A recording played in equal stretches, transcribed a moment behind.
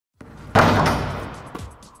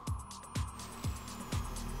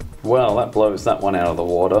Well, that blows that one out of the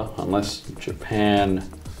water, unless Japan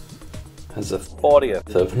has a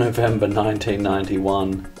 40th of November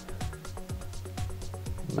 1991.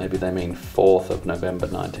 Maybe they mean 4th of November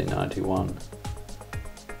 1991.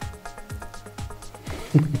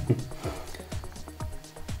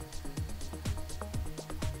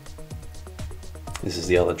 This is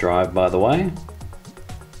the other drive, by the way.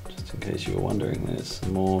 Just in case you were wondering, there's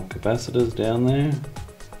some more capacitors down there.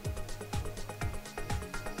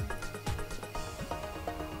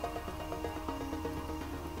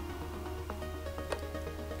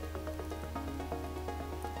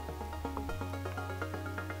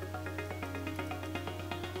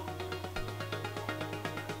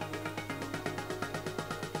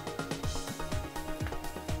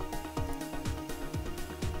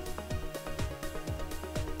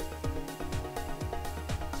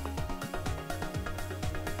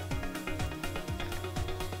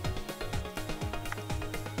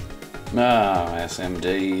 Ah,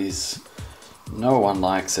 SMDs. No one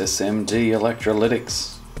likes SMD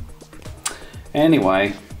electrolytics.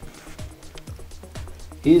 Anyway,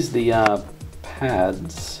 here's the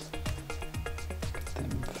pads. Let's get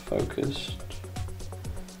them focused.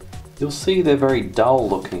 You'll see they're very dull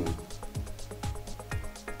looking.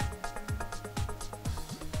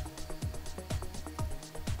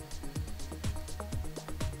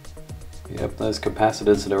 Yep, those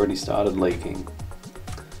capacitors had already started leaking.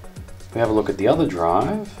 If we have a look at the other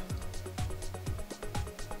drive,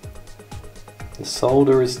 the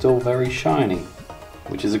solder is still very shiny,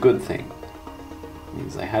 which is a good thing. It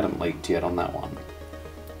means they hadn't leaked yet on that one.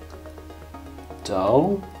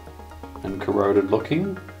 Dull and corroded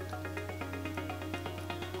looking.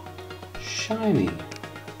 Shiny.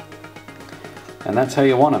 And that's how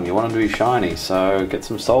you want them. You want them to be shiny, so get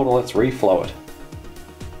some solder, let's reflow it.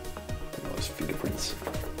 Those fingerprints.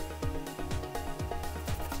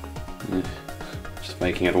 Just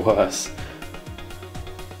making it worse.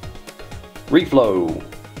 Reflow!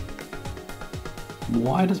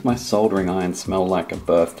 Why does my soldering iron smell like a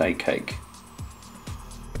birthday cake?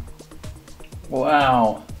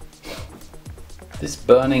 Wow! This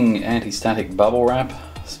burning anti-static bubble wrap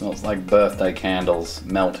smells like birthday candles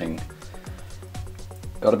melting.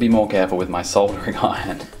 Gotta be more careful with my soldering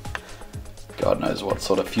iron. God knows what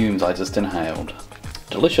sort of fumes I just inhaled.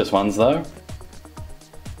 Delicious ones though.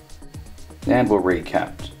 And we're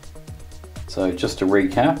recapped. So just to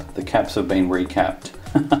recap, the caps have been recapped.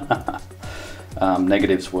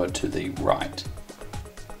 Negatives were to the right.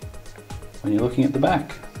 When you're looking at the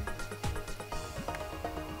back.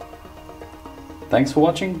 Thanks for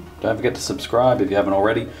watching. Don't forget to subscribe if you haven't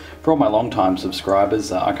already. For all my long-time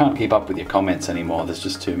subscribers, I can't keep up with your comments anymore. There's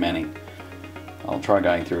just too many. I'll try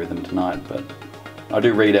going through them tonight, but I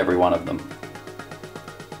do read every one of them.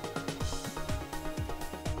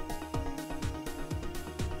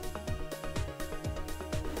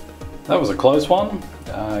 That was a close one.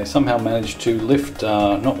 I somehow managed to lift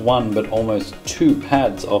not one but almost two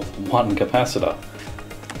pads off one capacitor,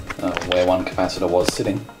 where one capacitor was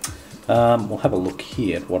sitting. We'll have a look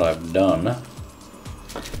here at what I've done.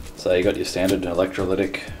 So you got your standard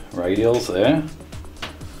electrolytic radials there.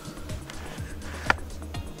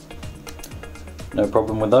 No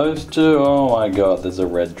problem with those two. Oh my god, there's a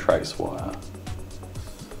red trace wire.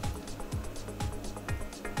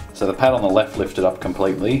 So the pad on the left lifted up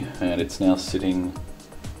completely and it's now sitting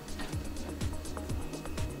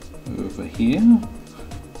over here.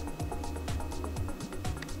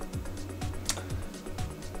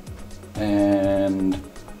 And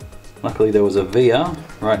luckily there was a via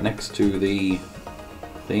right next to the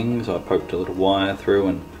thing, so I poked a little wire through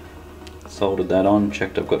and soldered that on,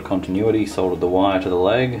 checked I've got continuity, soldered the wire to the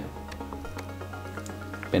leg,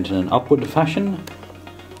 bent in an upward fashion.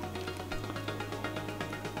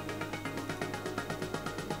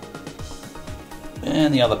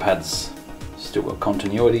 And the other pad's still got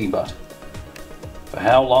continuity, but for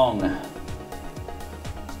how long?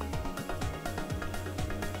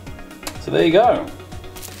 So there you go.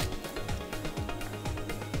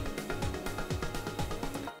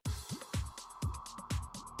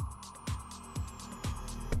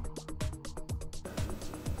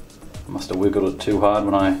 Must have wiggled it too hard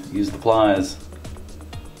when I used the pliers.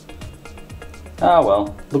 Ah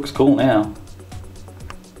well, looks cool now.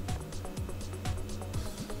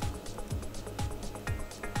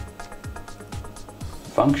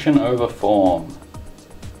 Function over form.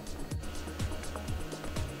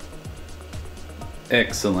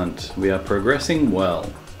 Excellent, we are progressing well.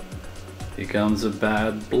 Here comes a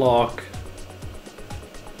bad block.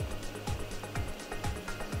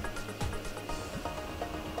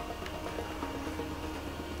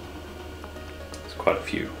 It's quite a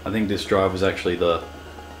few. I think this drive was actually the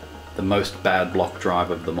most bad block drive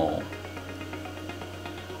of them all.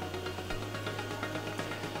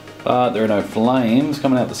 But there are no flames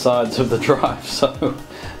coming out the sides of the drive, so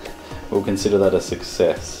we'll consider that a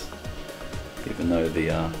success. Even though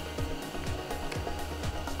the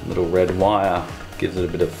little red wire gives it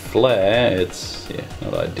a bit of flare, it's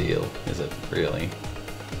not ideal, is it really?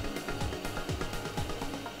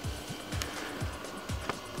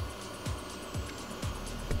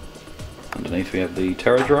 Underneath we have the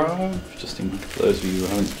TeraDrive, just in those of you who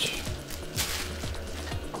haven't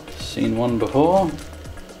seen one before.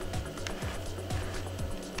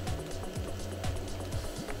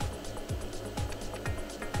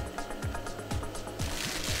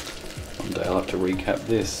 One day I'll have to recap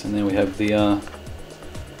this. And then we have the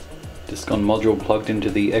Discon module plugged into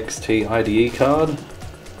the XT-IDE card,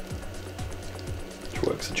 which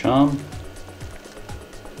works a charm.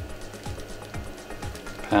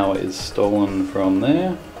 Power is stolen from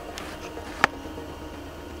there.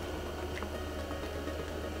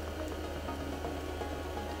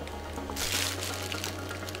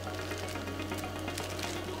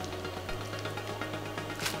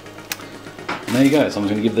 And there you go, so I'm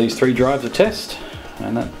going to give these 3 drives a test,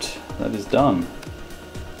 and that is done.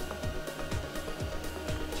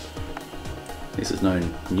 This is no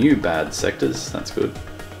new bad sectors, that's good.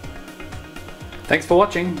 Thanks for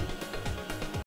watching.